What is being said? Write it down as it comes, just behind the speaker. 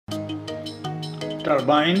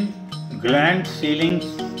Turbine gland sealing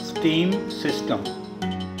steam system.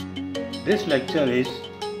 This lecture is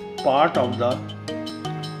part of the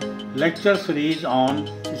lecture series on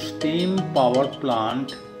steam power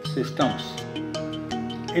plant systems.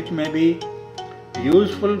 It may be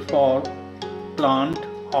useful for plant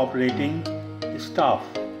operating staff.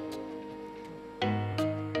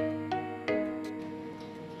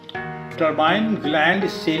 Turbine gland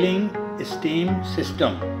sealing steam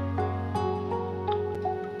system.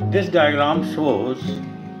 This diagram shows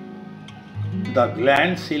the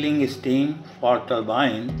gland sealing steam for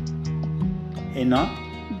turbine in a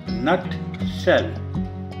nutshell.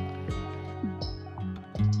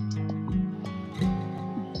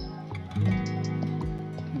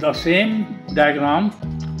 The same diagram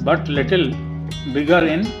but little bigger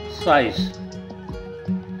in size.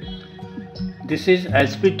 This is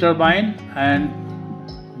HP turbine and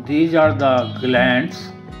these are the glands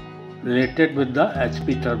related with the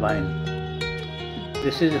HP turbine.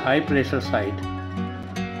 This is high pressure side.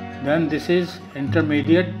 Then this is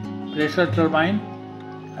intermediate pressure turbine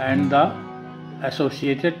and the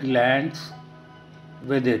associated glands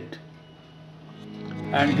with it.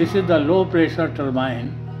 And this is the low pressure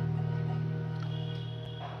turbine.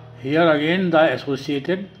 Here again the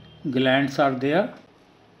associated glands are there.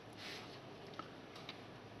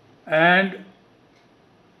 And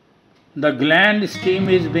the gland steam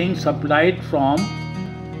is being supplied from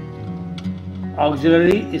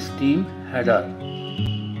auxiliary steam header.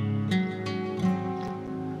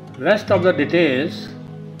 Rest of the details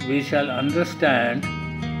we shall understand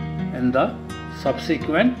in the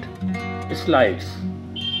subsequent slides.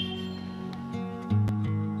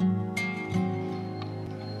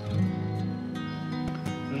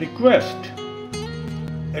 Request.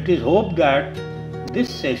 It is hoped that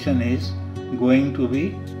this session is going to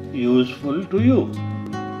be useful to you.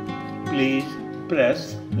 Please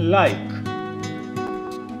press like.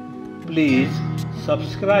 Please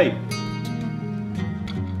subscribe.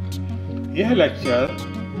 यह lecture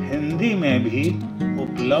Hindi में भी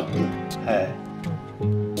उपलब्ध है.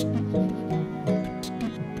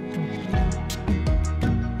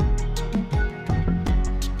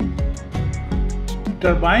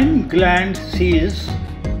 Turbine gland seals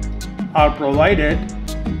are provided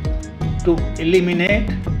to eliminate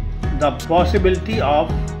the possibility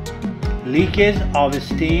of leakage of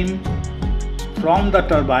steam from the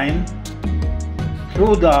turbine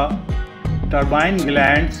through the turbine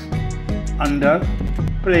glands under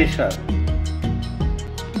pressure.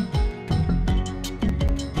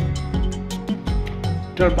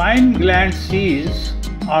 Turbine gland seals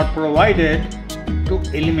are provided to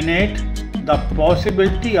eliminate the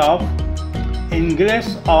possibility of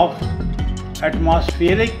ingress of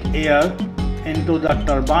atmospheric air into the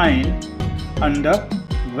turbine under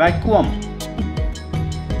vacuum.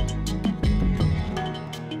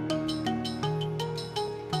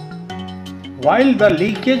 While the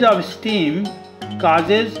leakage of steam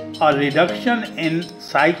causes a reduction in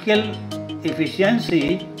cycle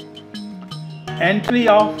efficiency, entry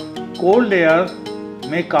of cold air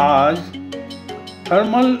may cause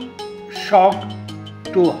thermal shock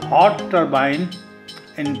to hot turbine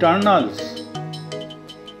internals.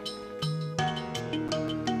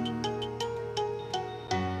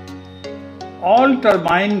 All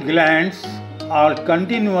turbine glands are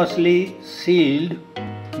continuously sealed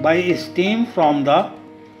by steam from the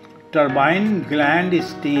turbine gland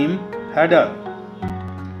steam header.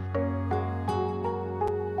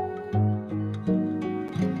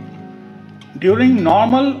 During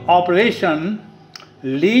normal operation,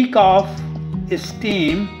 leak of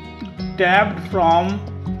steam tapped from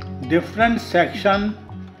different sections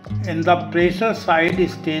in the pressure side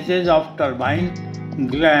stages of turbine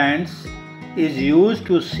glands is used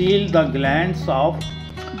to seal the glands of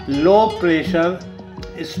low pressure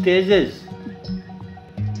stages.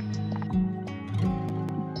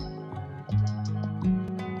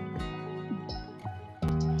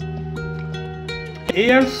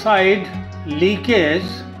 Air side leakage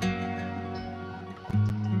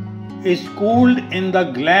is cooled in the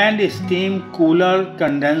gland steam cooler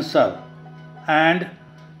condenser and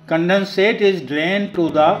condensate is drained to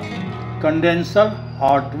the condenser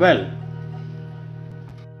hot well.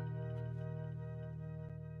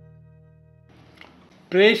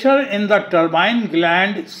 Pressure in the turbine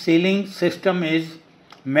gland sealing system is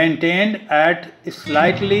maintained at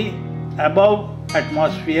slightly above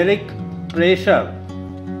atmospheric pressure.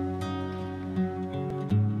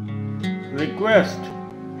 Request.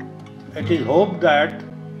 It is hoped that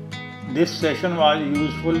this session was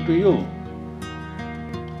useful to you.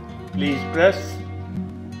 Please press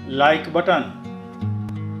like button.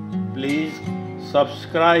 Please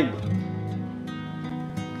subscribe.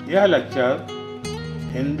 यह lecture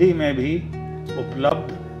Hindi में भी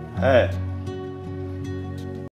उपलब्ध है।